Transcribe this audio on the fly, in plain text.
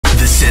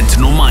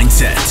Sentinel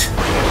mindset.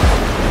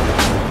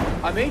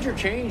 A major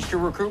change to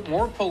recruit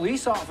more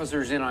police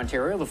officers in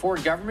Ontario. The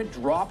Ford government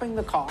dropping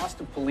the cost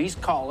of police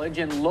college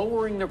and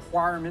lowering the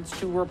requirements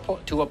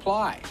to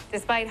apply.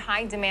 Despite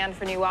high demand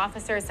for new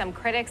officers, some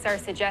critics are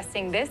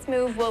suggesting this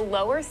move will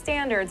lower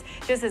standards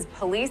just as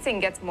policing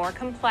gets more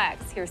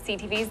complex. Here's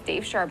CTV's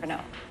Dave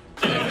Charbonneau.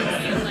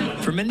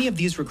 For many of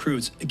these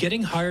recruits,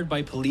 getting hired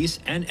by police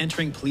and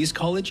entering police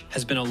college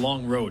has been a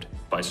long road.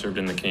 I served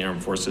in the Canadian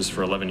Armed Forces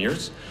for 11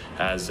 years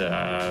as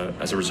a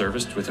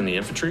reservist within the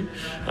infantry,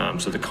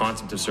 so the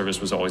concept of service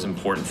was always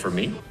important for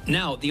me.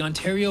 Now, the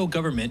Ontario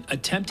government,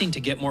 attempting to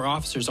get more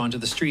officers onto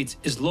the streets,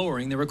 is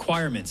lowering the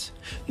requirements.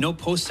 No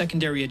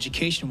post-secondary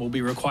education will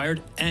be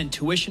required, and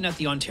tuition at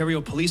the Ontario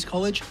Police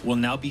College will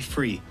now be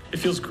free. It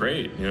feels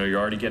great. You know, you're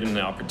already getting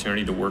the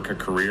opportunity to work a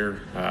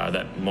career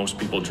that most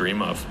people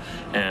dream of,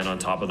 and on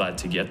top of that,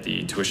 to get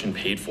the tuition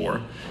paid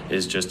for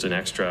is just an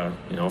extra,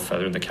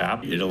 feather in the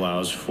cap. It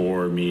allows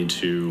for me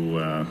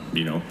to,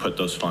 put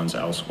those funds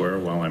elsewhere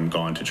while I'm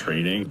gone to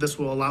training. This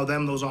will allow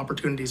them those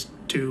opportunities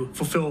to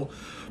fulfill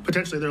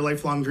potentially their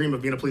lifelong dream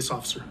of being a police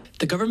officer.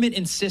 The government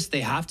insists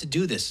they have to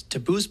do this to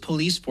boost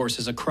police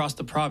forces across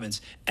the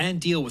province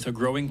and deal with a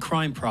growing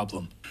crime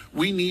problem.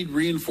 We need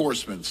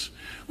reinforcements.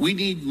 We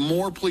need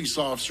more police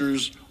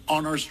officers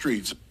on our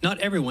streets. Not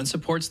everyone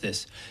supports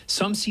this.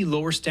 Some see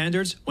lower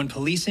standards when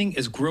policing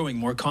is growing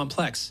more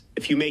complex.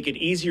 If you make it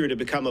easier to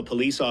become a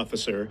police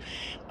officer,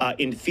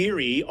 in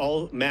theory,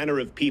 all manner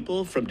of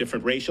people from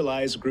different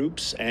racialized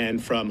groups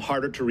and from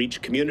harder to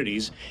reach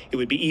communities, it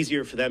would be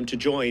easier for them to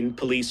join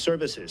police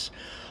services.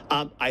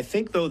 I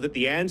think, though, that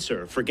the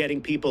answer for getting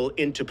people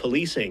into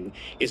policing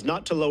is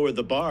not to lower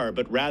the bar,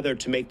 but rather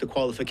to make the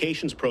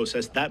qualifications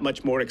process that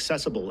much more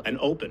accessible and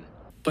open.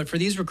 But for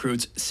these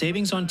recruits,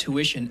 savings on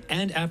tuition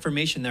and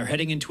affirmation they're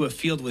heading into a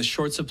field with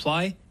short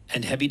supply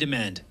and heavy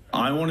demand.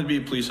 I wanted to be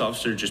a police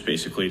officer just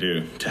basically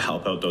to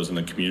help out those in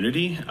the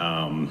community,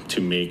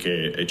 to make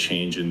a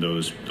change in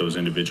those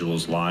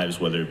individuals' lives,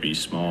 whether it be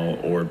small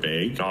or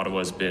big.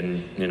 Ottawa's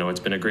been, it's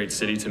been a great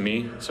city to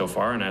me so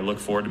far, and I look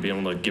forward to being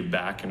able to give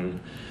back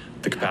in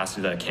the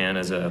capacity that I can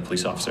as a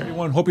police officer.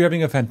 Everyone, hope you're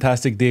having a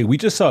fantastic day. We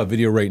just saw a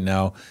video right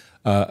now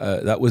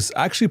that was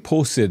actually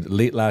posted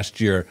late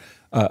last year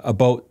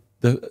about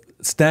the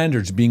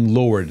standards being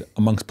lowered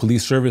amongst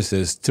police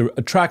services to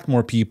attract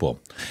more people.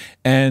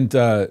 And,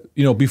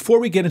 before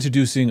we get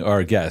introducing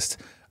our guest,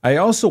 I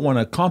also want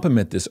to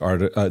compliment this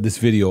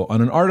video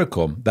on an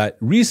article that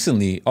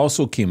recently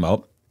also came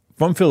out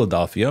from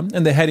Philadelphia.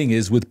 And the heading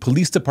is, "With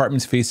police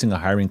departments facing a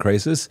hiring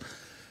crisis,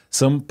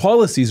 some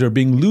policies are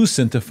being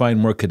loosened to find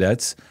more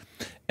cadets."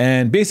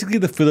 And basically,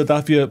 the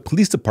Philadelphia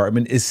Police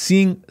Department is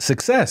seeing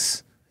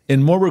success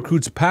in more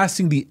recruits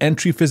passing the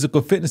entry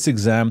physical fitness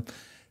exam,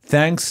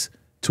 thanks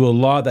to a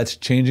law that's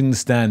changing the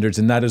standards,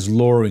 and that is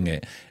lowering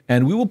it.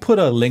 And we will put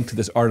a link to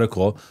this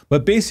article,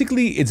 but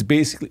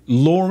it's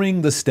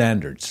lowering the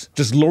standards,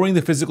 just lowering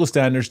the physical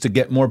standards to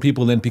get more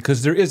people in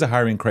because there is a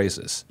hiring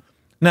crisis.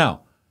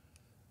 Now,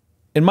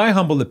 in my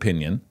humble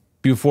opinion,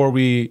 before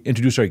we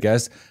introduce our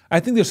guest, I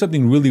think there's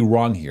something really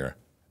wrong here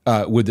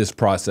with this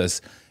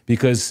process,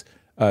 because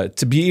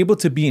to be able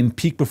to be in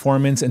peak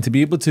performance and to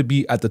be able to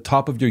be at the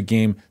top of your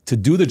game to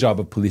do the job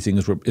of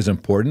policing is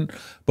important.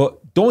 But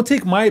don't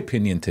take my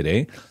opinion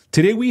today.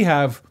 Today we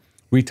have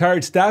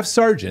retired Staff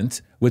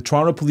Sergeant with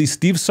Toronto Police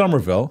Steve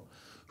Summerville,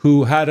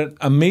 who had an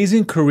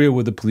amazing career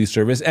with the police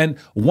service. And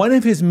one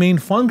of his main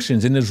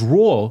functions in his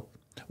role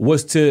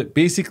was to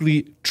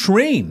basically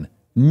train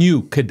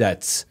new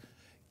cadets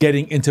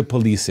getting into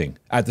policing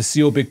at the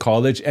CO Big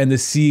College and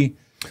the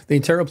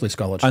Ontario Police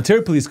College.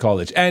 Ontario Police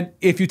College. And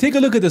if you take a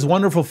look at this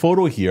wonderful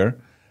photo here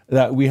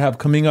that we have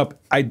coming up,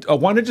 I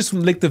want to just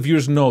let the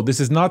viewers know this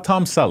is not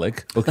Tom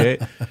Selleck, okay?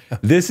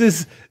 This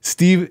is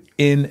Steve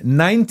in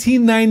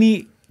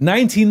 1990,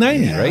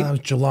 right? That was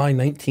July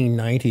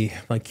 1990.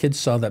 My kids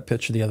saw that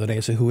picture the other day.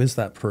 I said, "Who is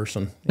that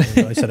person?"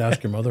 And I said,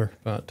 "Ask your mother."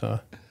 But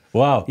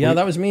wow. Yeah,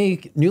 that was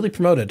me, newly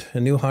promoted, a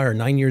new hire,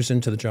 9 years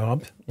into the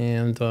job.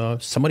 And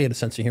somebody had a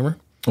sense of humor.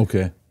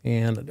 Okay.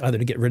 And either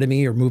to get rid of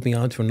me or move me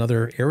on to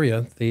another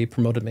area, they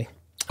promoted me.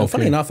 And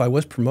funny enough, I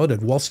was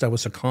promoted whilst I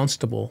was a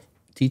constable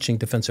teaching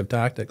defensive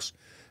tactics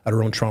at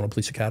our own Toronto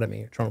Police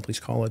Academy, Toronto Police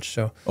College.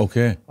 So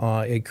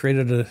it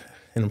created an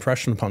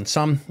impression upon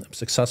some. I was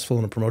successful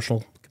in a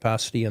promotional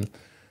capacity, and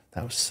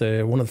that was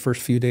one of the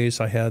first few days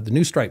I had the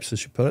new stripes,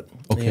 as you put it.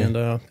 Okay. And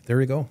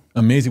there you go.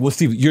 Amazing. Well,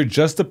 Steve, you're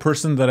just the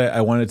person that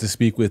I wanted to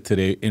speak with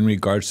today in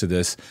regards to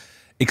this,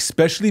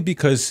 especially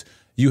because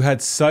you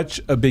had such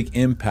a big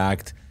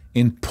impact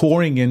in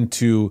pouring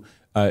into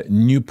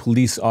new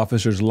police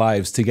officers'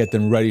 lives to get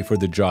them ready for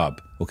the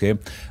job, okay?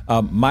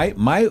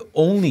 My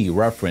only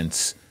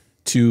reference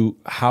to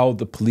how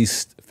the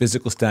police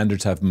physical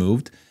standards have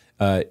moved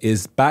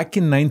is back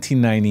in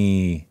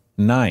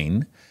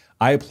 1999,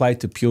 I applied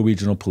to Peel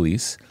Regional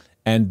Police,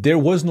 and there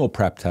was no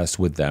prep test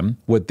with them.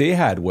 What they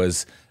had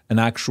was an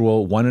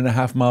actual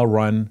 1.5 mile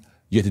run.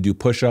 You had to do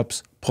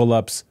push-ups,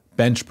 pull-ups,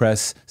 bench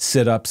press,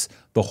 sit-ups,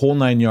 the whole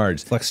 9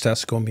 yards. Flex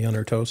tests, going beyond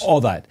our toes.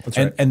 All that. That's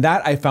right. And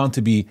that I found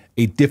to be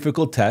a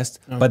difficult test,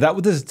 but that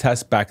was a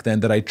test back then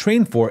that I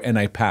trained for and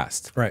I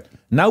passed. Right.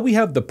 Now we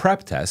have the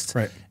prep test.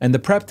 Right. And the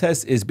prep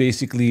test is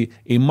basically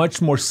a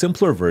much more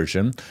simpler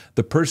version.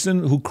 The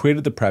person who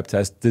created the prep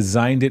test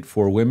designed it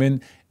for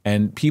women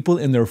and people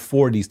in their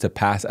 40s to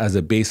pass as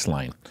a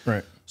baseline.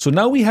 Right. So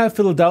now we have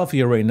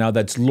Philadelphia right now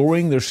that's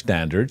lowering their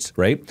standards,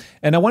 right?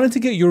 And I wanted to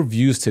get your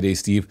views today,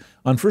 Steve,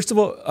 on first of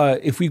all,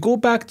 if we go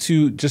back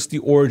to just the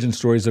origin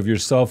stories of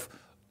yourself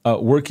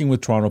working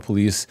with Toronto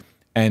Police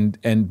and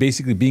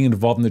basically being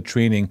involved in the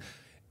training,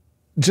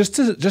 just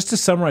to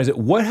summarize it,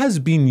 what has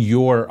been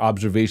your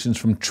observations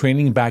from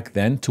training back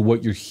then to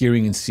what you're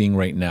hearing and seeing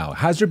right now?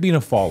 Has there been a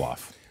fall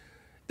off?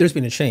 There's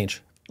been a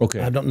change.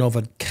 Okay. I don't know if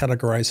I'd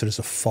categorize it as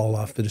a fall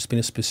off, but there's been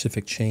a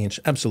specific change.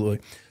 Absolutely.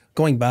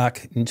 Going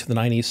back into the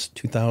 90s,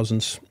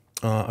 2000s,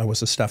 I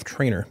was a staff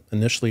trainer.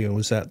 Initially, I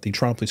was at the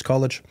Toronto Police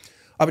College.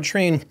 I would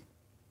train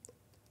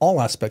all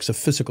aspects of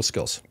physical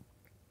skills,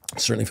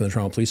 certainly for the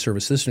Toronto Police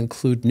Service. This would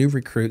include new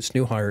recruits,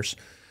 new hires.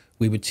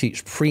 We would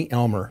teach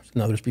pre-Elmer,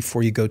 in other words,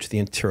 before you go to the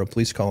Ontario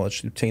Police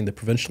College to obtain the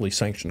provincially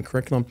sanctioned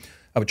curriculum.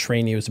 I would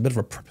train you as a bit of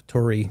a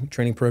preparatory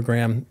training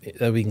program. That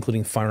would be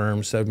including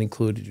firearms. That would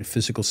include your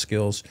physical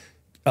skills,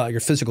 your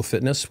physical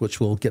fitness, which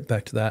we'll get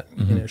back to that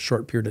in a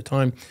short period of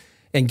time,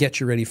 and get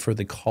you ready for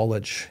the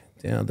college,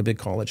 the big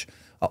college.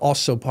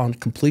 Also, upon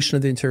completion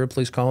of the Ontario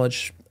Police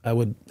College, I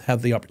would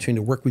have the opportunity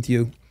to work with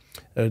you,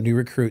 new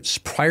recruits,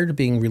 prior to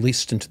being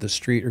released into the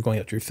street or going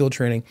out to your field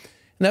training.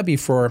 And that'd be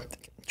for, I'm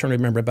trying to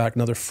remember back,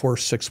 another 4 or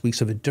 6 weeks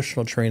of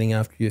additional training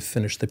after you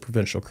finish the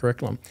provincial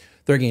curriculum.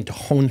 They're going to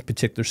hone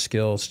particular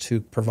skills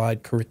to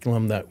provide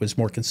curriculum that was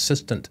more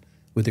consistent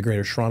with the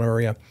Greater Toronto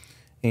area,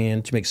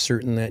 and to make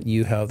certain that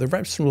you have the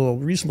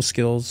reasonable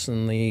skills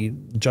and the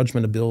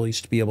judgment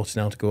abilities to be able to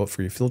now to go out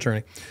for your field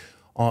training.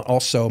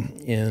 Also,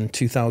 in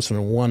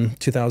 2001,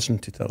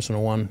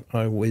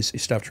 I was a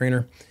staff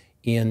trainer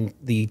in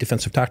the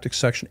defensive tactics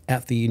section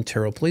at the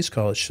Ontario Police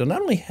College. So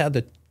not only had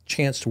the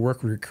chance to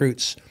work with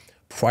recruits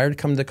prior to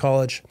coming to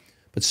college,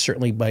 but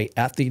certainly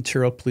at the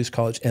Ontario Police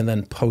College and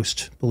then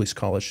post-police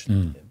college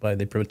by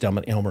the down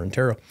at Elmer,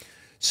 Ontario.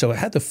 So I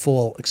had the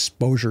full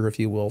exposure, if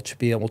you will, to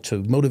be able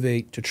to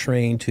motivate, to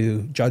train,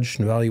 to judge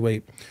and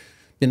evaluate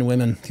men and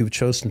women who have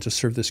chosen to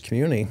serve this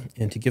community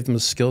and to give them a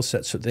skill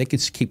set so they could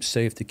keep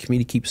safe, the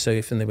community keeps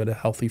safe, and they would have a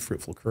healthy,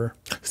 fruitful career.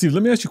 Steve,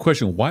 let me ask you a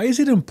question. Why is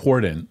it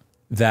important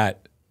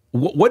that,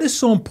 what is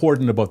so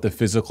important about the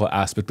physical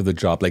aspect of the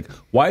job? Like,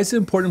 why is it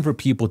important for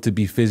people to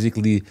be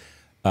physically,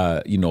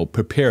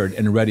 prepared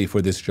and ready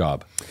for this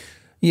job?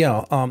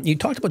 Yeah, you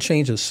talked about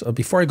changes.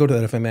 Before I go to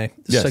that, if I may,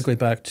 yes. Segue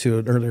back to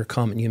an earlier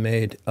comment you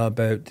made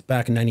about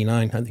back in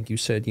 '99, I think you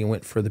said you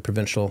went for the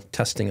provincial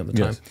testing at the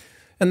time. Yes.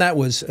 And that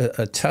was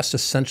a test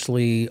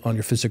essentially on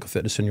your physical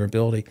fitness and your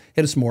ability.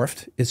 It has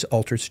morphed, it's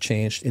altered, it's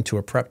changed into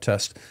a prep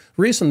test.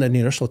 The reason that the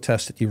initial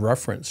test that you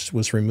referenced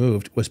was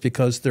removed was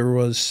because there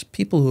was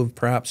people who have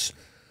perhaps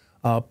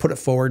put it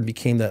forward and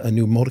became a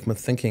new modicum of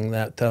thinking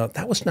that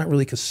that was not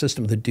really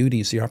consistent with the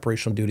duties, the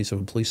operational duties of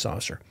a police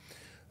officer.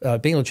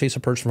 Being able to chase a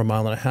person for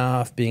 1.5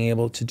 miles, being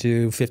able to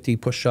do 50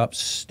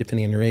 push-ups,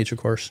 depending on your age, of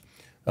course,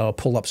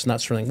 pull-ups and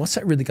that sort of thing. What's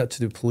that really got to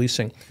do with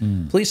policing?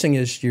 Policing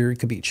is you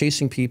could be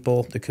chasing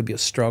people. There could be a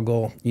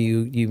struggle.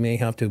 You may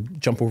have to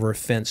jump over a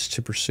fence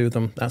to pursue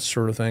them, that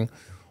sort of thing.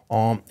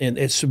 And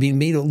it's being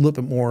made a little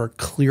bit more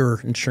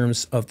clear in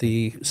terms of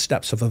the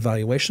steps of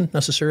evaluation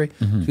necessary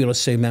to be able to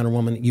say, man or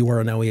woman, you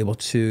are now able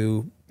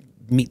to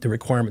meet the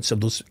requirements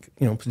of those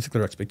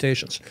particular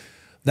expectations.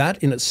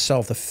 That in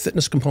itself, the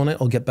fitness component,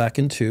 I'll get back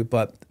into,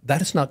 but that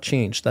has not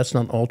changed. That's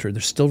not altered.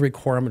 There's still a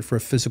requirement for a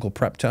physical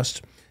prep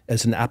test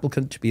as an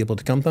applicant to be able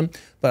to come to them.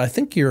 But I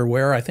think you're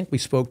aware, I think we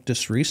spoke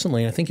just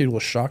recently, and I think you're a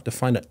little shocked to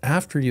find that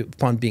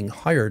upon being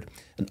hired,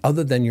 and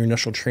other than your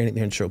initial training at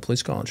the Ontario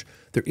Police College,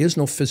 there is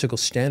no physical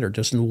standard.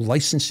 There's no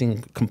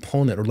licensing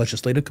component or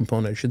legislative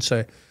component, I should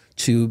say,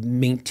 to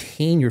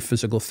maintain your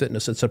physical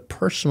fitness. It's a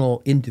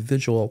personal,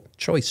 individual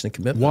choice and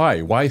commitment.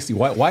 Why? Why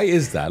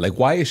is that? Like,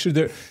 why should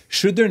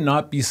there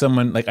not be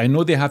someone, like, I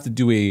know they have to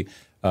do a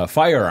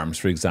firearms,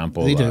 for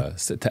example,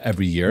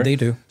 every year. They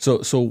do.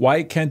 So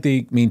why can't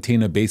they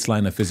maintain a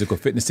baseline of physical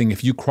fitnessing?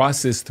 If you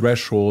cross this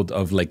threshold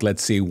of, like,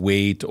 let's say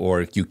weight,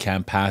 or you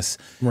can't pass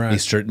a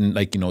certain,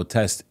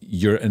 test,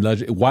 you're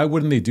ineligible. Why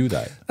wouldn't they do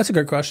that? That's a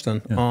great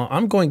question. Yeah.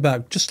 I'm going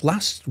back, just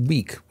last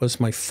week was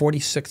my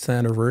 46th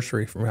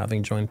anniversary from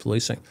having joined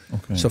policing.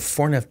 Okay. So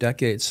 4.5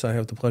 decades, I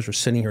have the pleasure of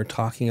sitting here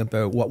talking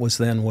about what was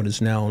then, what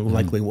is now, and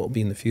likely what will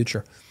be in the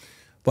future.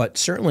 But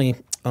certainly,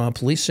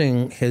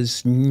 policing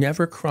has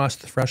never crossed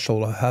the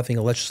threshold of having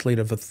a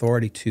legislative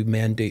authority to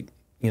mandate,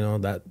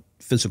 that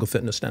physical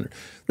fitness standard.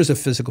 There's a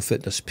physical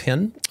fitness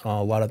pin.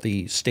 A lot of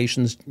the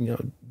stations,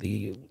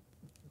 the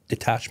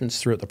detachments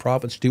throughout the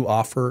province do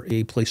offer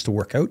a place to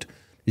work out.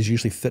 There's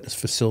usually fitness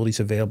facilities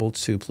available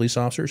to police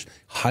officers,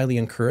 highly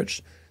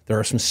encouraged. There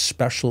are some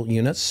special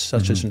units,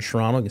 such as in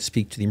Toronto, I can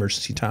speak to the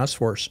Emergency Task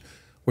Force,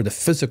 where the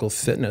physical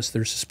fitness,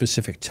 there's a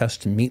specific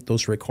test to meet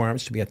those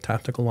requirements to be a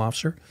tactical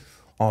officer.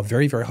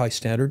 Very, very high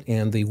standard,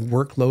 and the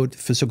workload,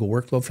 physical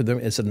workload for them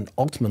is at an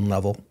ultimate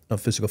level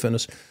of physical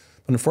fitness.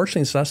 But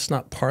unfortunately, that's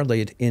not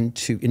parlayed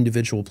into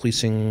individual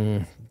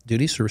policing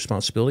duties or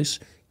responsibilities.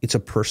 It's a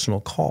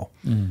personal call.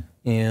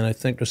 And I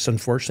think there's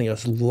unfortunately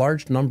a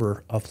large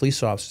number of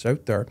police officers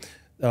out there,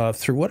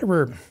 through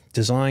whatever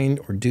design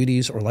or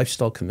duties or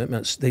lifestyle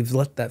commitments, they've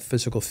let that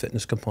physical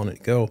fitness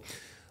component go.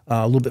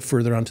 A little bit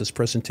further on to this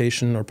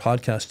presentation or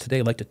podcast today,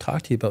 I'd like to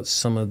talk to you about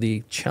some of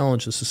the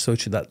challenges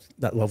associated with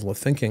that level of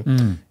thinking,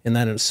 and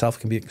that in itself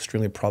can be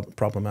extremely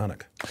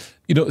problematic.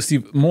 You know,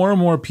 Steve, more and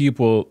more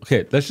people,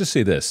 okay, let's just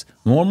say this.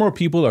 More and more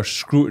people are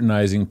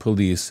scrutinizing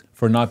police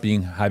for not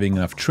having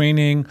enough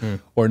training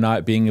or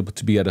not being able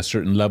to be at a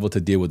certain level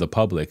to deal with the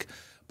public.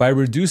 By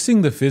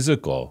reducing the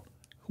physical,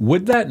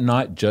 would that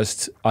not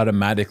just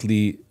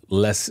automatically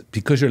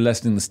because you're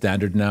lessening the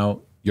standard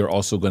now, you're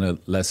also going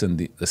to lessen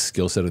the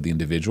skill set of the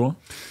individual?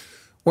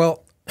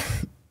 Well,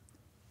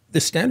 the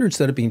standards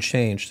that are being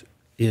changed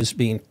is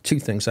being two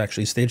things,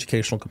 actually. It's the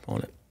educational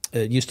component.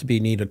 It used to be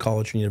you need a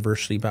college or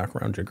university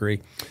background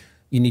degree.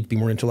 You need to be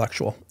more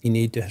intellectual. You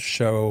need to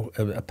show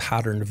a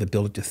pattern of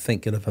ability to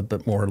think at a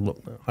bit more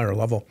higher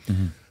level.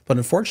 But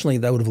unfortunately,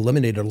 that would have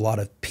eliminated a lot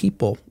of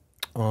people,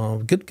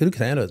 good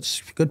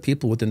candidates, good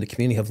people within the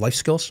community have life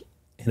skills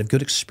and have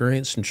good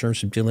experience in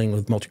terms of dealing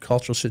with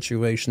multicultural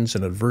situations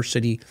and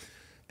adversity,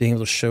 being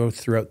able to show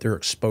throughout their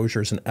exposure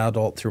as an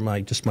adult through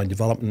my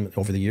development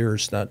over the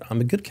years that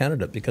I'm a good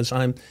candidate because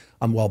I'm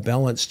well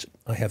balanced.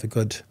 I have a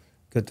good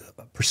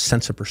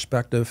sense of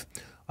perspective.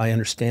 I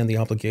understand the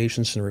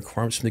obligations and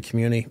requirements from the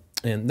community,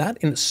 and that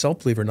in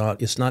itself, believe it or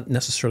not, is not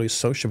necessarily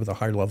associated with a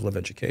higher level of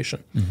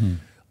education.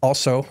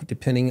 Also,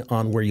 depending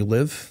on where you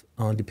live,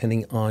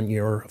 depending on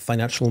your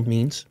financial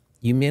means,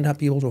 you may not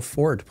be able to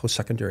afford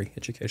post-secondary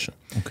education.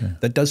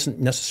 That doesn't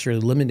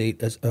necessarily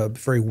eliminate as a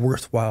very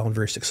worthwhile and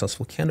very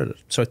successful candidate.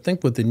 So I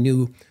think with the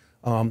new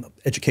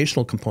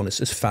educational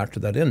components is factor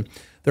that in.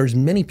 There's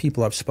many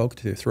people I've spoken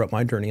to throughout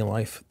my journey in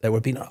life that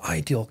would be an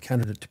ideal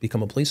candidate to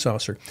become a police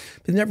officer,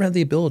 but they never had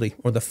the ability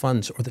or the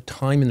funds or the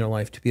time in their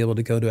life to be able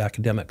to go to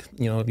academic,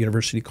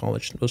 university,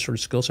 college, those sort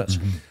of skill sets.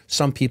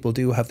 Some people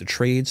do have the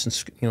trades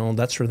and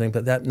that sort of thing,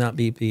 but that not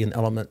be an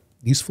element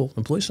useful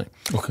in policing.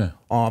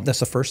 That's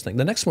the first thing.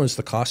 The next one is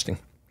the costing.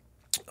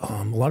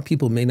 A lot of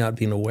people may not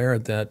be aware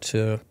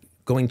that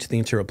going to the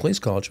Ontario Police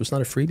College was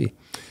not a freebie.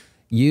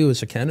 You,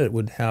 as a candidate,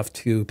 would have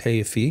to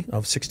pay a fee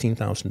of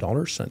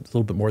 $16,000, a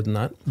little bit more than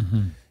that,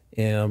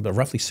 and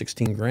roughly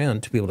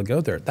 $16,000 to be able to go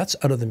there. That's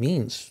out of the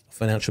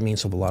financial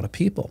means of a lot of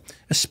people,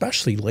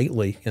 especially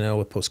lately,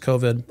 with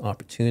post-COVID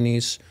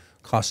opportunities,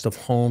 cost of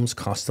homes,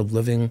 cost of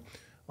living,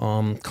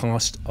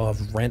 cost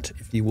of rent,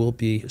 if you will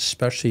be,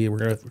 especially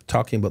we're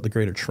talking about the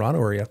Greater Toronto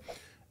area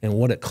and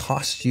what it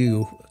costs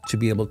you to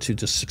be able to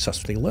just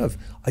successfully live.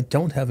 I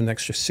don't have an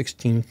extra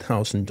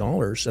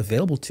 $16,000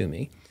 available to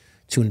me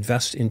to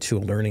invest into a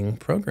learning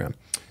program.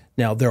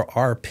 Now, there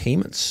are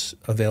payments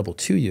available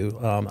to you.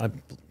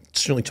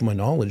 Certainly to my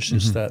knowledge,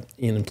 is that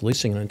in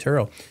policing in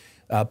Ontario,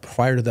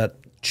 prior to that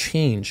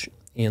change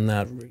in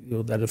that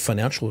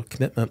financial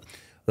commitment,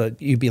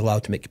 you'd be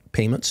allowed to make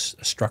payments,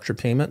 a structured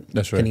payment,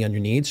 depending on your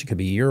needs. It could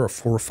be a year or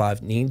 4 or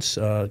 5 years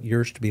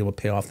to be able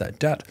to pay off that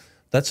debt.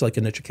 That's like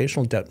an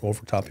educational debt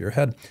over top of your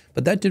head.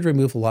 But that did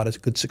remove a lot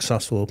of good,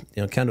 successful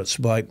candidates.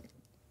 By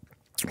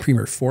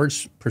Premier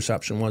Ford's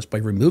perception was by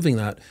removing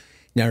that,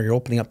 now you're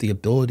opening up the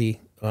ability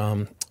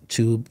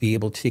to be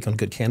able to take on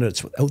good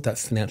candidates without that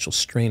financial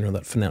strain or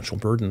that financial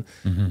burden,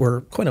 where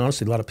quite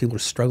honestly, a lot of people are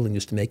struggling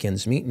just to make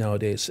ends meet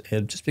nowadays.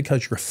 And just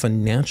because your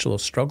financial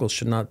struggles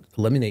should not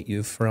eliminate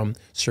you from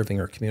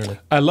serving our community.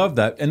 I love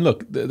that. And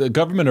look, the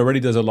government already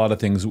does a lot of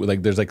things.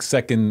 There's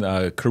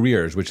second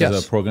careers, which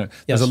is a program.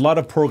 There's a lot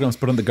of programs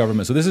put on the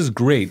government. So this is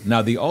great.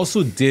 Now, they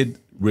also did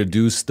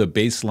reduce the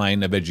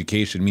baseline of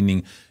education,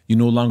 meaning you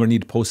no longer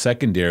need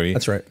post-secondary.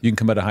 That's right. You can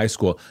come out of high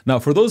school. Now,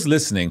 for those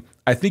listening,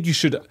 I think you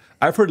should,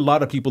 I've heard a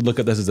lot of people look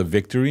at this as a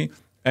victory,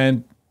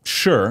 and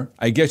sure,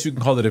 I guess you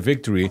can call it a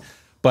victory,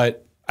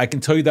 but I can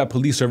tell you that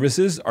police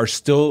services are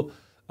still,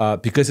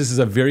 because this is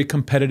a very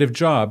competitive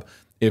job,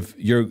 if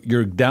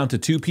you're down to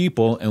 2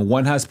 people and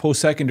one has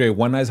post-secondary,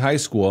 one has high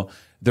school,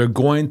 they're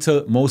going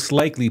to most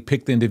likely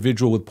pick the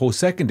individual with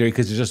post-secondary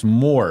because there's just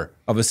more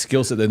of a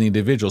skill set than the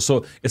individual.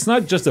 So it's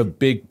not just a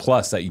big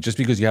plus that just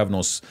because you have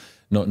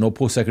no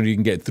post-secondary you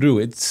can get through.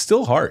 It's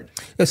still hard.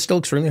 It's still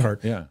extremely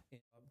hard. Yeah.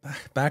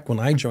 Back when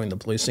I joined the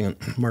policing on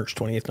March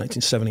 28th,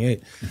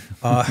 1978,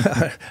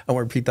 I won't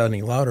repeat that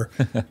any louder,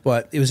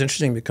 but it was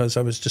interesting because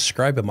I was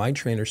described by my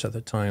trainers at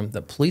the time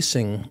that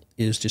policing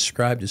is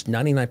described as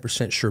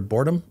 99% sheer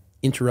boredom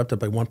interrupted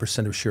by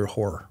 1% of sheer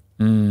horror.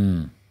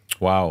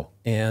 Wow.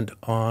 And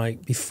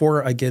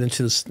before I get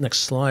into this next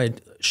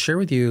slide, share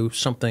with you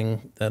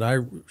something that I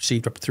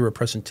received up through a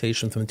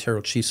presentation from the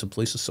Ontario Chiefs of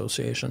Police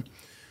Association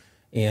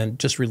and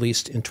just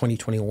released in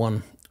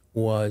 2021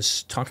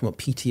 was talking about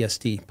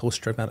PTSD,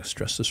 post-traumatic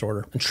stress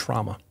disorder, and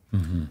trauma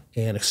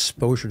and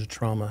exposure to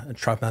trauma and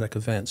traumatic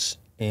events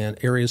and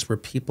areas where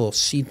people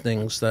see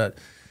things that,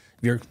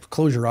 if you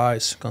close your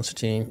eyes,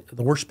 Constantine,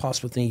 the worst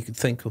possible thing you could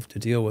think of to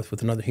deal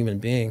with another human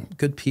being,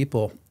 good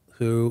people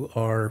who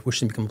are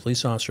wishing to become a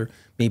police officer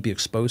may be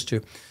exposed to.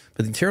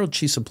 But the Ontario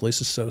Chiefs of Police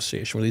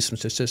Association released some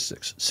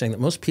statistics saying that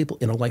most people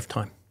in a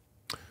lifetime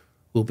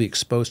will be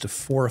exposed to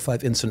 4 or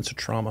 5 incidents of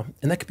trauma.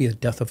 And that could be the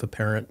death of a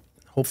parent,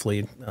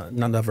 hopefully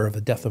none other of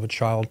a death of a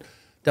child,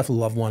 death of a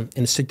loved one,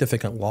 and a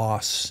significant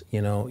loss,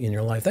 in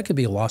your life. That could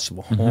be a loss of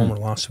a home or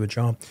loss of a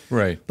job.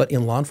 Right. But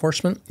in law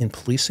enforcement, in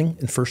policing,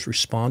 in first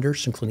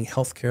responders, including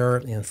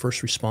healthcare and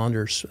first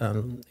responders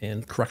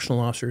and correctional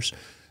officers,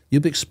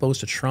 you'll be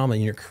exposed to trauma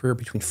in your career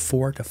between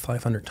 400 to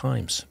 500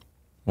 times.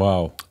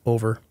 Wow.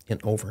 Over and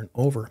over and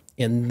over.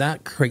 And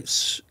that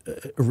creates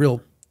a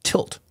real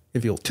tilt,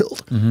 if you will,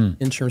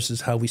 in terms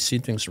of how we see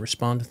things and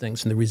respond to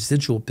things and the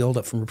residual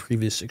buildup from a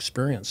previous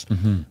experience.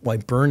 Why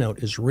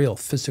burnout is real.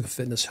 Physical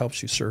fitness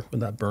helps you, sir, with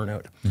that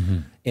burnout.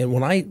 And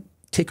when I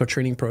take a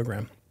training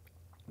program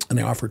and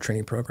I offer a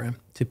training program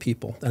to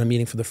people that I'm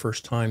meeting for the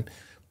first time,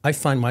 I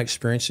find my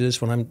experience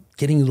is when I'm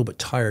getting a little bit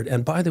tired.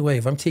 And by the way,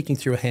 if I'm taking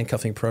through a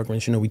handcuffing program,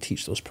 as you know, we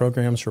teach those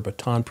programs, or a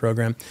baton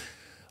program,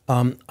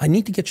 I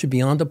need to get you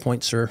beyond the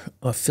point, sir,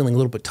 of feeling a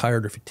little bit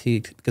tired or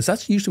fatigued, because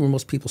that's usually where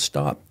most people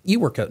stop. You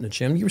work out in the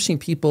gym. You've seen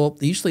people,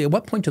 usually at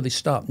what point do they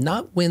stop?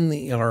 Not when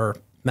they are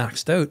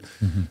maxed out.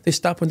 They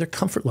stop when their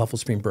comfort level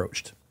is being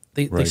broached.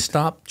 They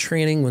stop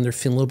training when they're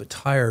feeling a little bit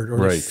tired or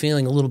they're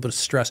feeling a little bit of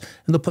stress,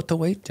 and they'll put the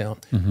weight down.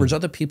 Whereas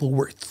other people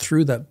work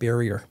through that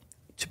barrier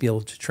to be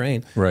able to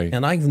train.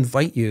 And I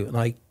invite you, and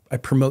I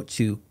promote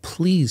you,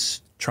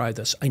 please try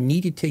this. I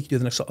need to take you to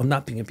the next level. I'm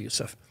not being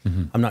abusive.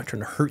 I'm not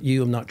trying to hurt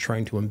you. I'm not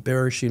trying to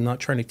embarrass you. I'm not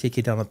trying to take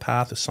you down a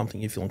path of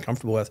something you feel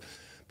uncomfortable with.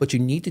 But you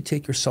need to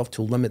take yourself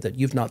to a limit that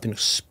you've not been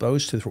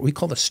exposed to. What we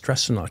call the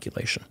stress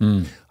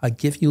inoculation. I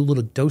give you a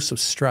little dose of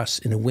stress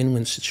in a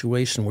win-win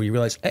situation where you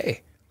realize,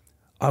 hey,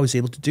 I was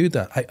able to do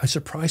that. I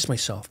surprised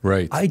myself.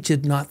 I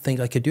did not think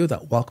I could do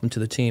that. Welcome to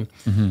the team.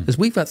 Because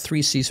we've got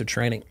 3 C's of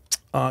training.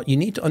 You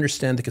need to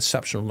understand the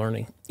conception of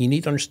learning. You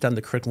need to understand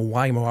the curriculum.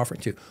 Why am I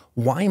offering to?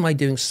 Why am I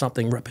doing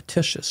something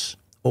repetitious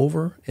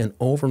over and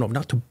over and over?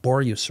 Not to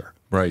bore you, sir.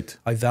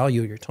 I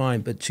value your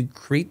time, but to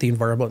create the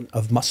environment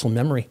of muscle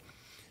memory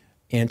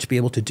and to be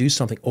able to do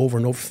something over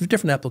and over for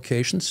different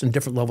applications and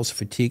different levels of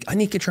fatigue. I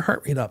need to get your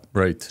heart rate up.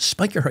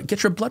 Spike your heart.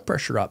 Get your blood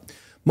pressure up.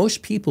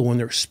 Most people, when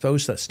they're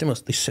exposed to that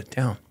stimulus, they sit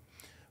down.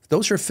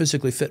 Those who are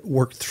physically fit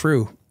work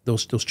through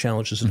those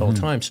challenges at all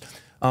times.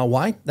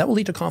 Why? That will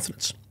lead to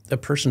confidence. A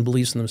person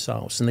believes in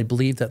themselves, and they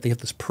believe that they have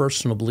this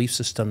personal belief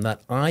system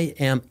that I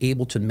am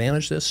able to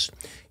manage this.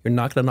 You're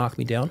not going to knock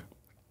me down.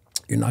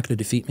 You're not going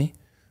to defeat me.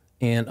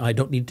 And I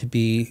don't need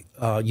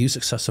to use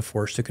excessive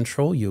force to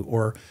control you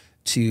or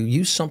to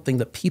use something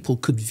that people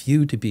could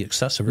view to be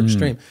excessive or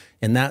extreme.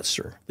 And that,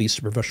 sir, leads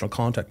to professional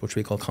contact, which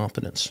we call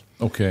competence.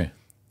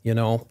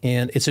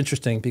 And it's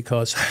interesting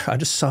because I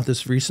just saw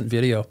this recent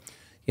video.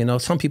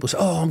 Some people say,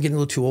 oh, I'm getting a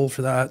little too old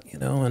for that,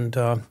 and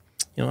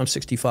I'm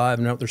 65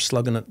 and out there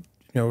slugging it,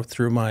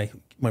 through my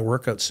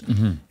workouts.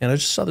 And I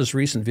just saw this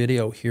recent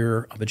video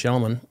here of a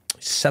gentleman,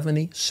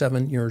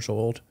 77 years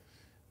old,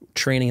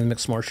 training in the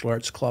Mixed Martial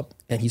Arts Club,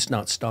 and he's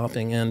not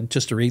stopping. And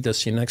just to read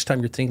this, next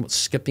time you're thinking about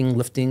skipping,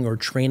 lifting, or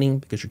training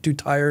because you're too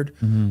tired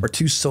or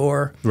too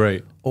sore,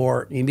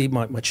 or maybe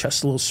my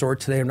chest's a little sore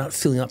today, I'm not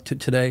feeling up to it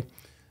today,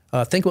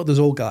 think about this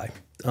old guy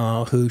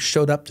who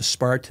showed up to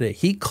spar today.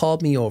 He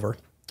called me over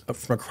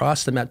from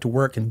across the mat to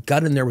work and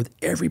got in there with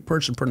every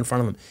person put in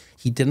front of him.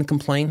 He didn't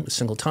complain a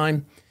single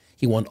time.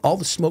 He won all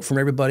the smoke from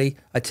everybody.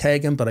 I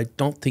tag him, but I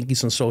don't think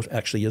he's on social.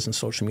 Actually, he is on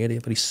social media,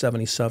 but he's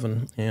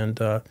 77. And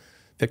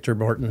Victor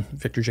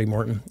J.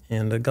 Morton,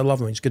 and God love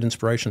him. He's a good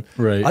inspiration.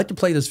 I'd like to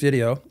play this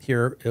video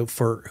here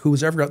for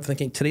who's ever out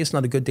thinking today's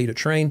not a good day to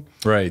train.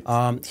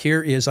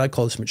 Here is, I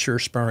call this mature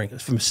sparring.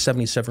 It's from a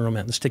 77-year-old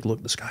man. Let's take a look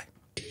at this guy.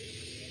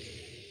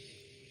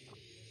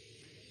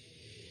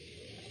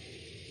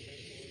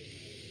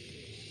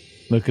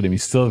 Look at him.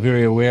 He's still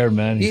very aware,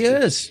 man. He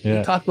is.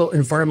 You talk about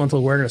environmental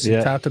awareness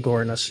and tactical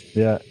awareness.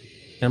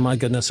 And my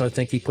goodness, I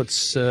think he can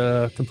put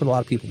a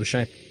lot of people to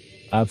shame.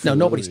 Now,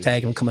 nobody's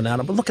tagging him, coming at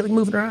him, but look at him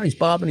moving around. He's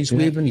bobbing, he's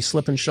weaving, he's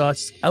slipping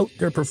shots, out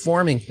there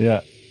performing.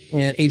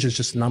 And age is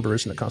just a number,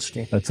 isn't it,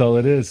 Constantine? That's all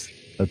it is.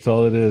 That's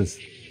all it is.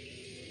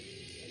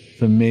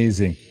 It's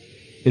amazing.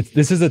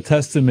 This is a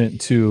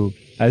testament to,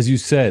 as you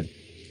said,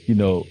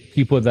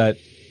 people that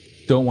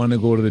don't want to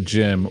go to the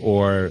gym,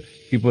 or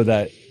people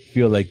that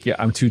feel like,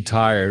 I'm too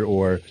tired,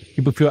 or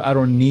people feel I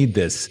don't need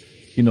this.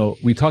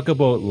 We talk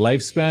about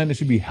lifespan. It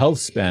should be health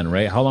span,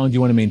 right? How long do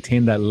you want to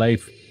maintain that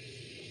life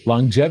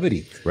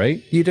longevity,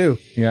 right? You do.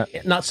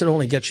 Not to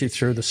only get you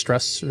through the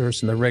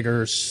stressors and the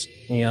rigors,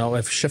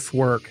 of shift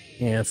work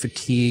and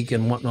fatigue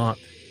and whatnot,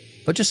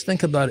 but just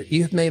think about it.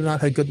 You may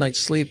not have a good night's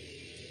sleep,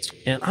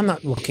 and I'm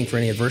not looking for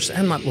any adversity.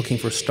 I'm not looking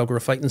for a struggle or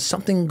a fight, and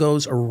something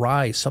goes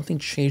awry, something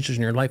changes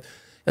in your life,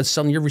 and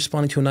suddenly you're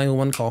responding to a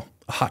 911 call,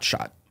 a hot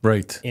shot.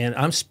 And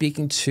I'm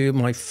speaking to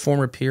my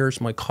former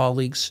peers, my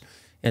colleagues,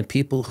 and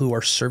people who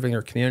are serving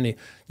our community.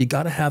 You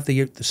got to have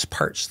the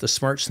smarts, and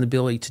the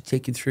ability to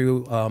take you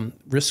through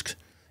risk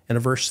and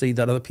adversity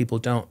that other people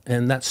don't.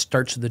 And that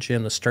starts at the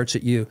gym. That starts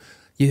at you.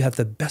 You have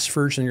the best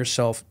version of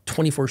yourself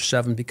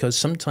 24/7, because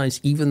sometimes,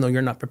 even though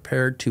you're not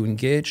prepared to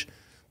engage,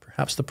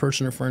 perhaps the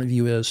person in front of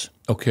you is.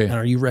 Okay. And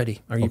are you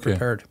ready? Are you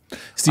prepared?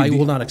 Steve, I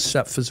will not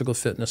accept physical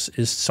fitness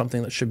is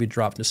something that should be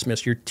dropped and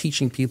dismissed. You're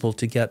teaching people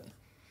to get,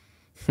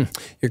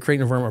 you're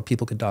creating an environment where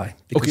people could die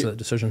because of that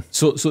decision.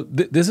 So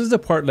this is the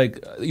part,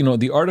 like,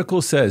 the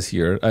article says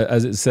here,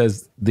 as it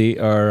says, they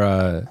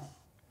are,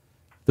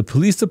 the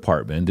police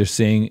department, they're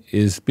saying,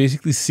 is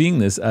basically seeing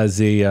this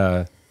as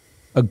a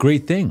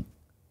great thing,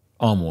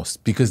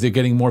 almost, because they're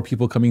getting more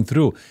people coming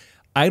through.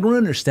 I don't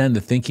understand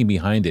the thinking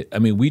behind it. I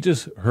mean, we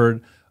just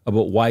heard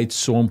about why it's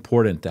so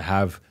important to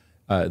have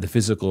the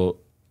physical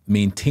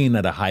maintained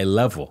at a high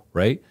level,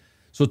 right?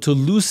 So to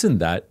loosen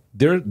that,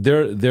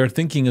 their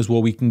thinking is,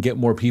 well, we can get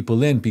more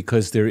people in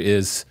because there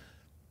is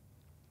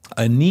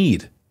a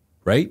need,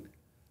 right?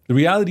 The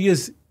reality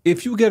is,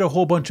 if you get a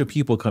whole bunch of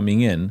people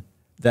coming in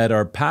that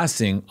are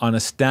passing on a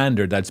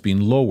standard that's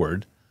been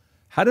lowered,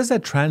 how does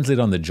that translate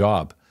on the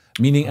job?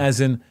 Meaning, as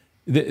in,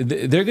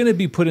 they're going to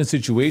be put in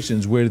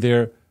situations where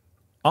they're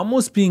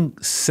almost being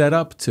set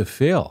up to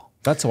fail.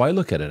 That's how I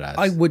look at it as.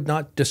 I would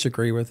not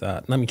disagree with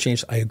that. Let me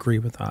change. I agree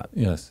with that.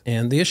 Yes.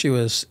 And the issue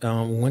is,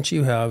 once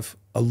you have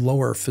a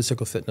lower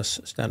physical fitness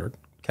standard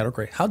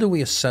category, how do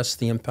we assess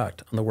the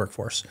impact on the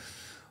workforce?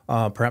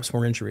 Perhaps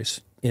more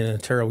injuries. In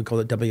Ontario, we call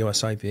it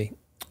WSIB.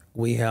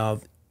 We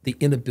have the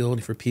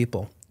inability for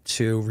people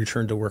to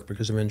return to work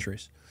because of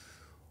injuries.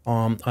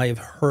 I have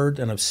heard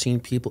and I've seen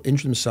people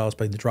injure themselves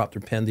by they drop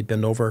their pen, they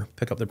bend over,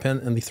 pick up their pen,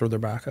 and they throw their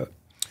back out.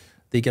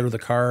 They get out of the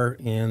car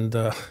and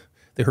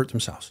they hurt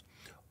themselves.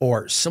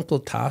 Or simple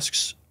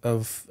tasks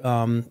of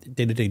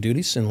day-to-day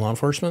duties in law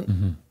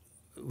enforcement,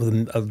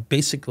 with a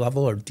basic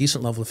level or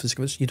decent level of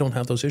physical fitness, you don't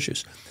have those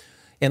issues.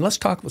 And let's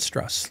talk about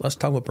stress. Let's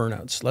talk about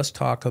burnouts. Let's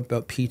talk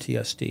about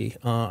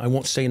PTSD. I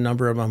won't say a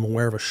number, but I'm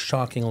aware of a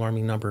shocking,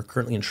 alarming number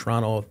currently in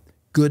Toronto of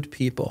good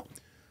people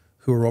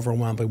who are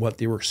overwhelmed by what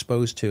they were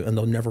exposed to, and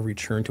they'll never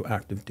return to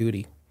active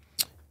duty.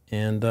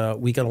 And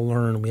we got to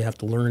learn. We have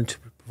to learn to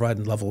provide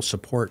a level of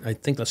support. I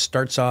think that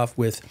starts off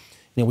with,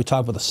 we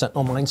talk about the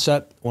Sentinel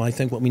mindset. Well, I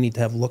think what we need to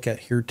have a look at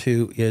here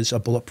too is a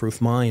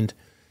bulletproof mind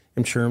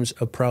in terms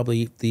of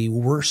probably the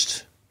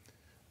worst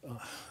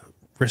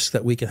risk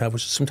that we can have,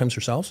 which is sometimes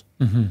ourselves.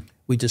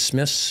 We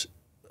dismiss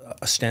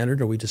a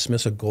standard or we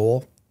dismiss a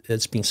goal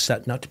that's being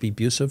set not to be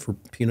abusive or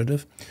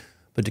punitive,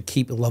 but to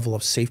keep a level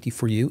of safety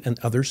for you and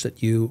others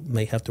that you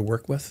may have to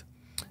work with.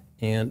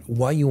 And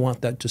why you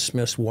want that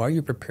dismissed, why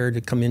you're prepared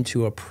to come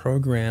into a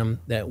program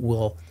that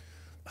will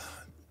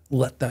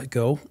let that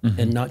go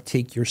and not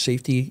take your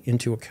safety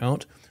into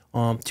account.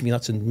 To me,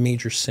 that's a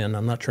major sin.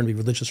 I'm not trying to be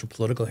religious or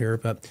political here,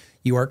 but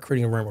you are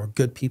creating a environment where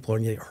good people are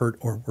going to get hurt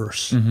or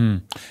worse.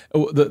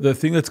 The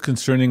thing that's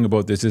concerning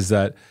about this is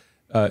that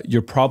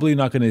you're probably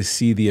not going to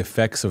see the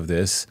effects of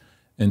this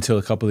until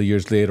a couple of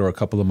years later or a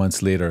couple of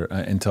months later,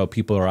 until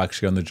people are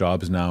actually on the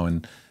jobs now,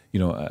 and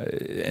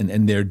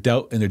and they're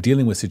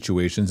dealing with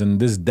situations, and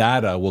this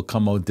data will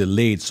come out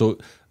delayed. So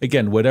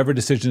again, whatever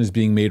decision is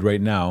being made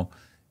right now,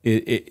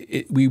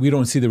 we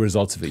don't see the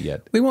results of it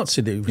yet. We won't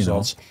see the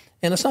results.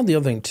 And it's not the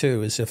other thing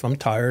too, is if I'm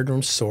tired or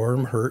I'm sore or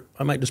I'm hurt,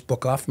 I might just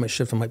book off my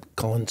shift. I might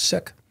call in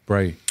sick.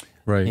 Right.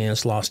 And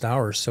it's lost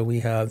hours. So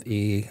we have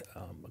a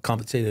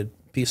compensated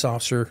peace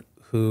officer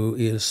who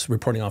is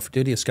reporting off for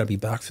duty. It's got to be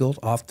backfilled.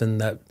 Often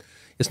that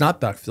it's not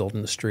backfilled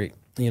in the street.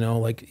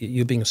 Like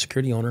you being a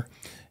security owner,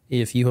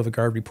 if you have a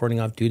guard reporting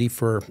off duty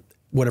for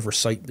whatever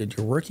site that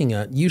you're working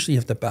at, usually you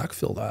have to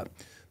backfill that.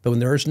 But when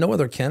there is no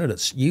other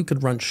candidates, you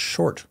could run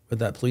short with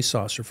that police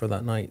officer for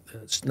that night.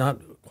 It's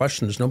not a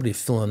question. There's nobody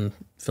filling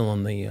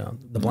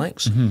the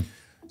blanks.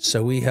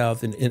 So we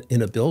have an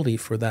inability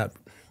for that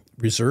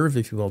reserve,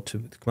 if you will, to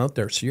come out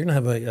there. So you're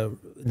going to have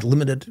a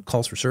limited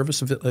calls for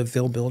service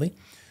availability.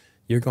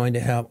 You're going to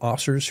have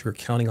officers who are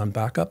counting on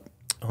backup.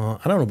 I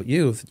don't know about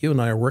you. If you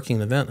and I are working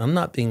an event, I'm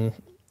not being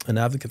an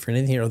advocate for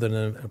anything here other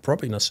than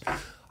appropriateness.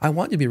 I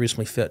want you to be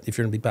reasonably fit if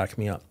you're going to be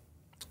backing me up.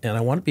 And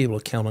I want to be able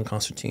to count on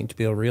Constantine to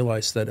be able to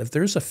realize that if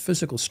there's a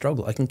physical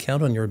struggle, I can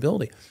count on your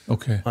ability.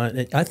 Okay.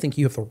 And I think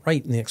you have the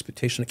right and the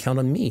expectation to count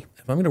on me.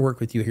 If I'm going to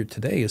work with you here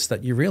today, is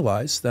that you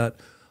realize that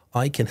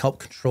I can help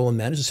control and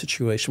manage the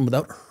situation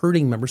without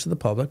hurting members of the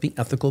public, being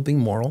ethical, being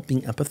moral,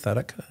 being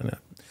empathetic. And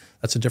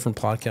that's a different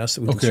podcast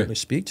that we can certainly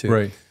speak to.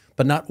 Right.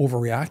 But not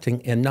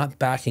overreacting and not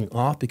backing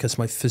off because of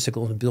my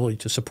physical inability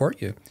to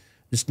support you.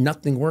 There's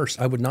nothing worse.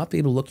 I would not be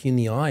able to look you in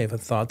the eye if I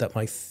thought that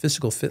my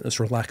physical fitness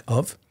or lack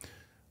of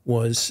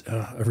was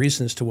a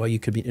reason as to why you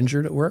could be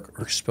injured at work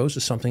or exposed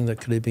to something that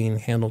could have been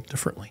handled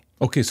differently.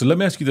 Okay, so let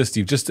me ask you this,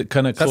 Steve, just to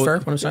kind of close. That's fair,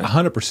 what I'm saying?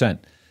 100%.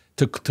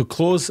 To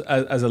close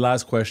as a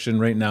last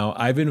question right now,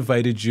 I've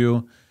invited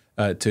you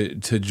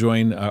to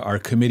join our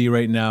committee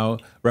right now,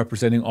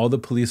 representing all the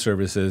police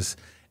services,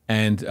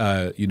 and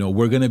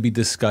we're going to be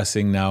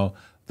discussing now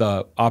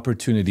the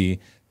opportunity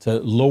to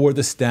lower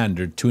the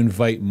standard, to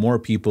invite more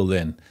people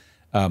in.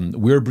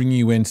 We're bringing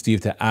you in,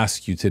 Steve, to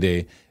ask you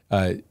today,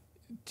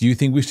 do you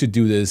think we should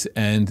do this?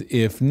 And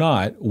if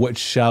not, what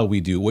shall we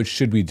do? What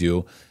should we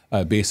do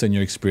based on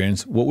your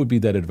experience? What would be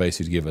that advice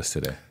you'd give us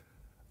today?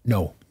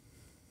 No.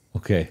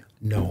 Okay.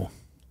 No.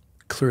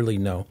 Clearly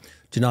no.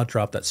 Do not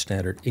drop that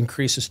standard.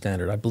 Increase the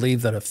standard. I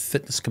believe that a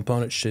fitness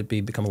component should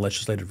become a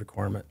legislative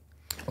requirement.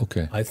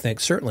 Okay. I think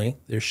certainly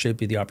there should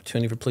be the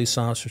opportunity for police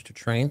officers to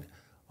train,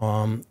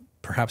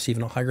 perhaps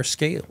even a higher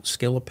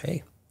scale of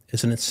pay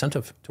is an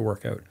incentive to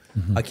work out.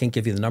 I can't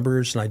give you the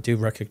numbers, and I do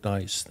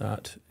recognize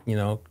that,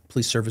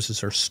 police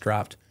services are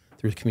strapped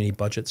through community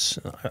budgets.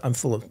 I'm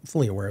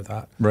fully aware of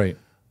that. Right.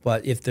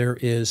 But if there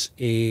is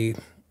an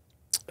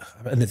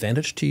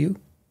advantage to you,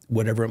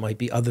 whatever it might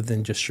be, other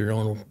than just your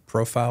own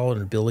profile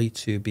and ability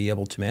to be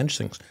able to manage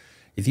things,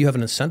 if you have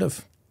an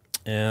incentive,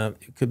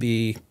 it could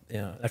be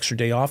an extra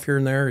day off here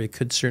and there. It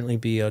could certainly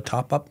be a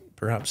top-up,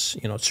 perhaps,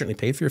 certainly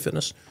pay for your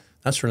fitness,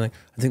 that sort of thing.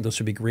 I think those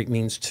would be great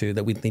means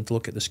that we need to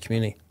look at this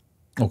community.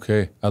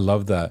 Okay, I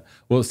love that.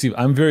 Well, Steve,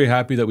 I'm very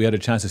happy that we had a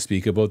chance to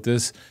speak about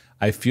this.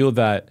 I feel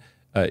that,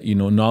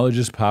 knowledge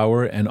is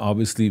power, and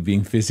obviously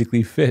being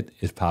physically fit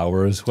is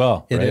power as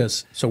well. It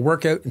is. So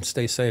work out and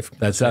stay safe.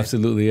 That's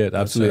absolutely it.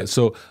 Absolutely.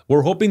 So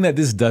we're hoping that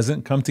this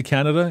doesn't come to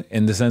Canada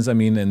in the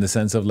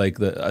sense of like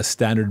a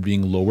standard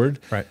being lowered.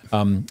 Right.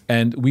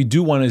 And we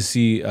do want to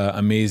see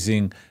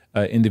amazing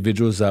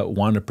individuals that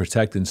want to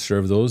protect and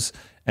serve those.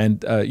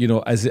 And,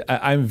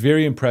 I'm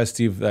very impressed,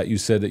 Steve, that you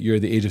said that you're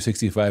at the age of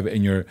 65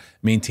 and you're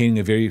maintaining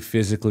a very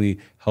physically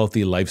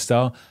healthy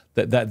lifestyle.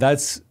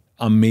 That's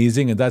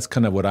amazing. And that's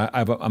kind of what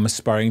I'm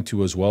aspiring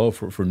to as well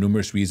for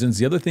numerous reasons.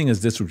 The other thing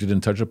is this, which we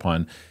didn't touch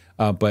upon,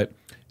 but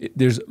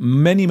there's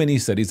many, many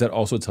studies that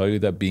also tell you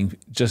that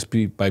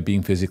by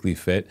being physically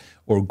fit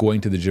or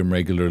going to the gym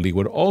regularly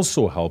would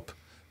also help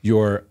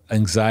your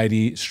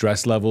anxiety,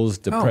 stress levels,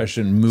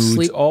 depression,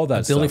 moods, all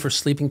that stuff. Ability for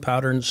sleeping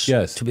patterns,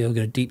 yes, to be able to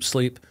get a deep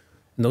sleep.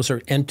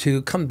 And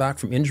to come back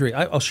from injury.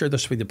 I'll share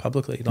this with you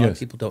publicly. A lot of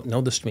people don't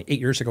know this to me.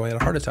 8 years ago, I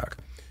had a heart attack.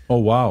 Oh,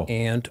 wow.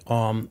 And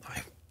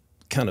I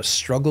kind of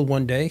struggled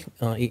one day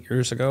 8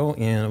 years ago,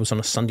 and it was on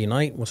a Sunday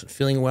night, wasn't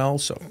feeling well.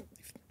 So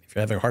if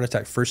you're having a heart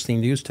attack, first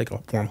thing to do is take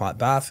a warm, hot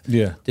bath.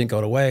 Yeah. Didn't go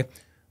away.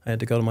 I had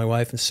to go to my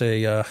wife and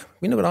say,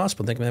 we know at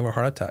hospital, think I'm having a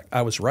heart attack.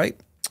 I was right.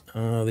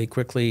 They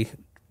quickly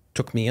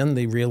took me in.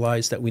 They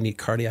realized that we need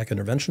cardiac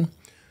intervention.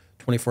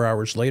 24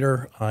 hours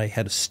later, I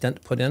had a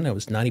stent put in. I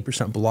was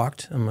 90%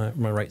 blocked on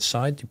my right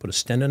side. You put a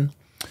stent in.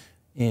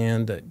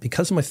 And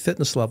because of my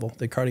fitness level,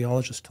 the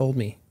cardiologist told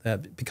me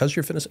that because of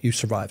your fitness, you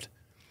survived.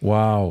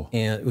 Wow.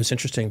 And it was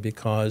interesting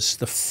because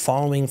the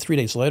following 3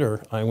 days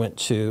later, I went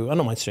to, I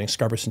don't mind saying,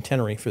 Scarborough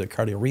Centenary for the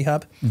cardio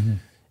rehab.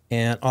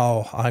 And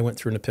I went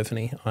through an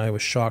epiphany. I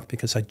was shocked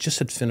because I just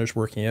had finished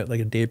working out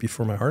like a day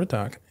before my heart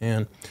attack.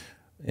 And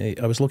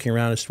I was looking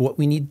around as to what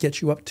we need to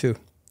get you up to.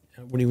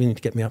 What do we need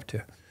to get me up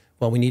to?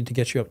 Well, we need to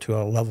get you up to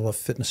a level of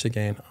fitness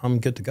again. I'm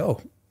good to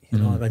go.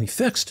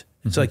 Fixed.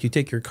 It's like you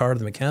take your car to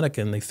the mechanic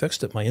and they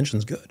fixed it. My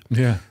engine's good.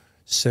 Yeah.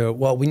 So,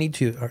 we need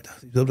to a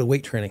little bit of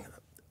weight training.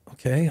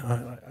 Okay.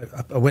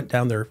 I went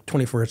down there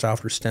 24 hours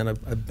after stent.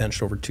 I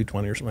benched over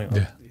 220 or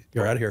something.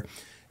 You're out of here.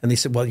 And they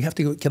said, well, you have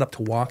to get up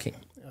to walking.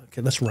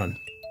 Okay, let's run.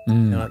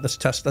 Let's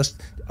test.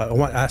 I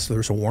want to ask if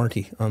there's a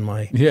warranty on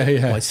my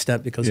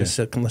stent because they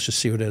said, come, let's just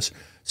see what it is.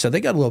 So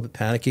they got a little bit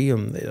panicky,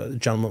 and the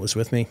gentleman was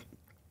with me.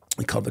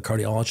 I called the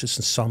cardiologist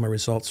and saw my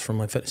results from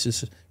my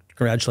fitness.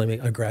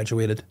 Congratulated me. I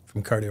graduated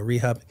from cardio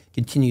rehab.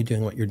 Continue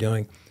doing what you're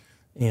doing,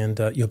 and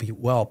you'll be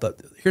well.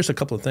 But here's a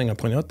couple of things I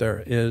point out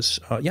there is,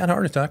 I had a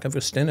heart attack. I've got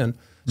a stent in.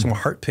 So I'm a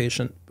heart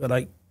patient, but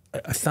I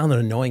found it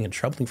annoying and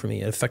troubling for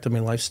me. It affected my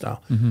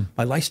lifestyle.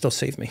 My lifestyle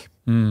saved me.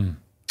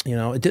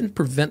 It didn't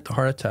prevent the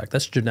heart attack.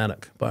 That's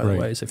genetic, by the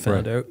way, as I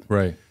found out.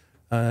 Right.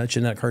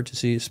 Genetic heart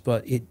disease,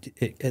 but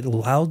it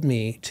allowed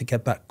me to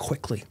get back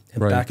quickly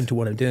and back into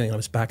what I'm doing. I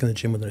was back in the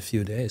gym within a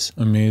few days.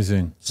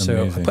 Amazing.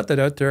 So I put that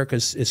out there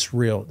because it's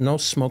real. No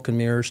smoke and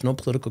mirrors, no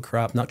political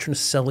crap, not trying to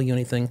sell you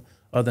anything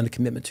other than a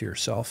commitment to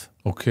yourself.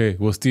 Okay.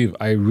 Well, Steve,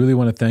 I really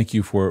want to thank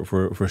you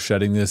for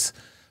shedding this.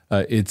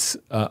 It's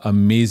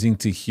amazing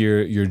to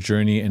hear your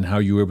journey and how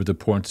you were able to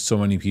pour into so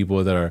many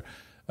people that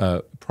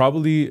are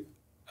probably,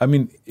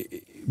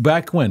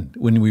 back when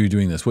were you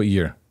doing this? What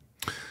year?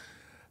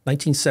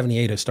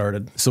 1978 I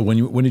started. So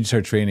when did you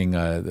start training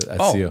at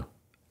CO?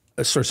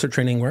 Start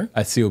training where?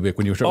 At COBIC,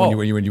 when you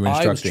were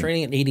instructing. I was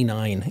training in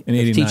 89. In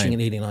 89. Teaching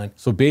in 89.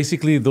 So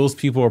basically those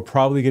people are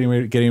probably getting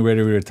ready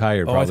to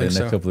retire probably in the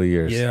next couple of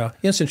years. Yeah.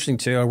 It's interesting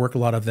too. I work a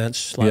lot of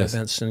events,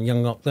 and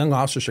young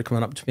officers are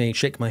coming up to me,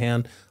 shake my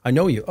hand. I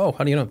know you. Oh,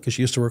 how do you know? Because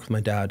you used to work with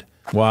my dad.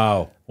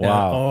 Wow.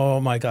 Oh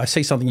my God. I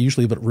say something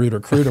usually a bit rude or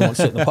crude. I won't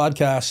say it in the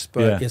podcast,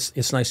 but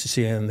it's nice to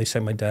see you. And they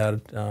say my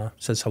dad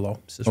says hello,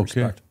 says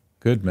respect.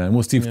 Good, man.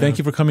 Well, Steve, thank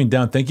you for coming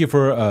down. Thank you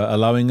for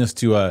allowing us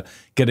to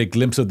get a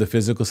glimpse of the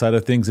physical side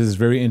of things. This is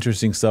very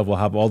interesting stuff. We'll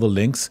have all the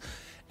links.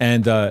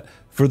 And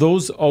for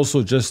those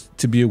also, just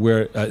to be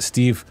aware,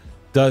 Steve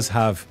does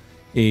have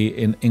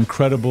an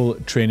incredible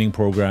training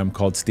program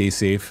called Stay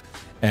Safe.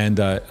 and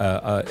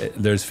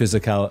there's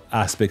physical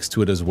aspects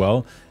to it as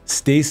well.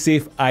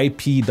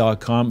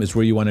 StaySafeIP.com is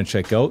where you want to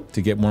check out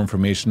to get more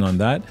information on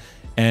that.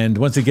 And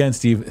once again,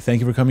 Steve, thank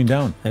you for coming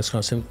down. Thanks,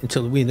 Constant.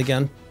 Until we meet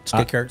again,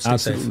 take care. Stay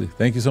absolutely. safe.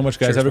 Thank you so much,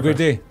 guys. Cheers, Have a great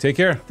day. Take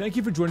care. Thank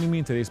you for joining me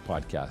in today's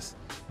podcast.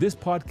 This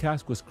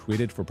podcast was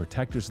created for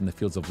protectors in the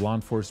fields of law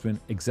enforcement,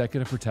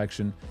 executive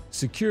protection,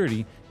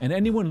 security, and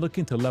anyone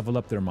looking to level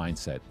up their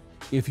mindset.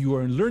 If you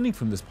are learning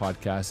from this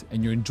podcast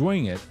and you're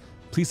enjoying it,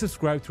 please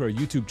subscribe to our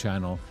YouTube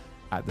channel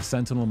at The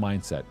Sentinel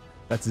Mindset.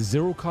 That's a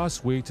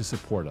zero-cost way to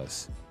support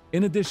us.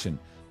 In addition,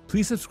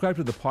 please subscribe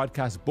to the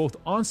podcast both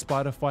on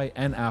Spotify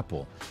and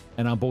Apple.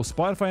 And on both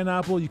Spotify and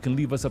Apple, you can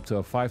leave us up to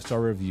a 5-star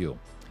review.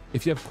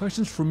 If you have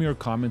questions for me or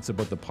comments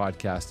about the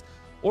podcast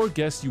or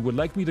guests you would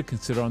like me to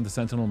consider on The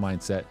Sentinel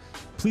Mindset,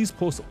 please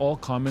post all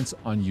comments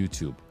on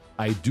YouTube.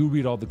 I do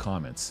read all the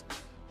comments.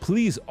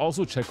 Please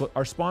also check out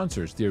our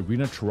sponsors,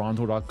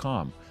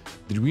 thearenatoronto.com.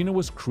 The Arena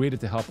was created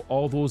to help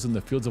all those in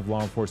the fields of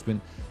law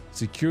enforcement,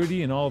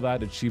 security, and all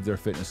that achieve their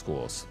fitness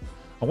goals.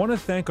 I want to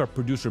thank our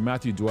producer,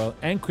 Matthew Doyle,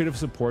 and creative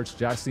supports,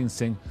 Jaslene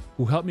Singh,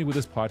 who help me with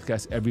this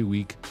podcast every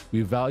week.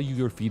 We value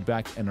your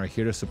feedback and are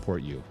here to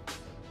support you.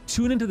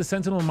 Tune into the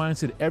Sentinel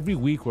Mindset every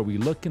week, where we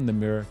look in the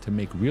mirror to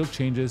make real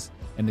changes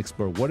and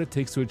explore what it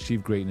takes to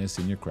achieve greatness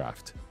in your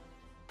craft.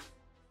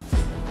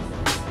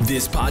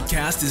 This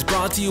podcast is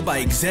brought to you by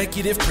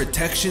Executive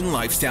Protection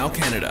Lifestyle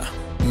Canada.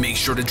 Make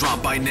sure to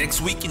drop by next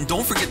week and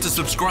don't forget to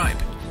subscribe.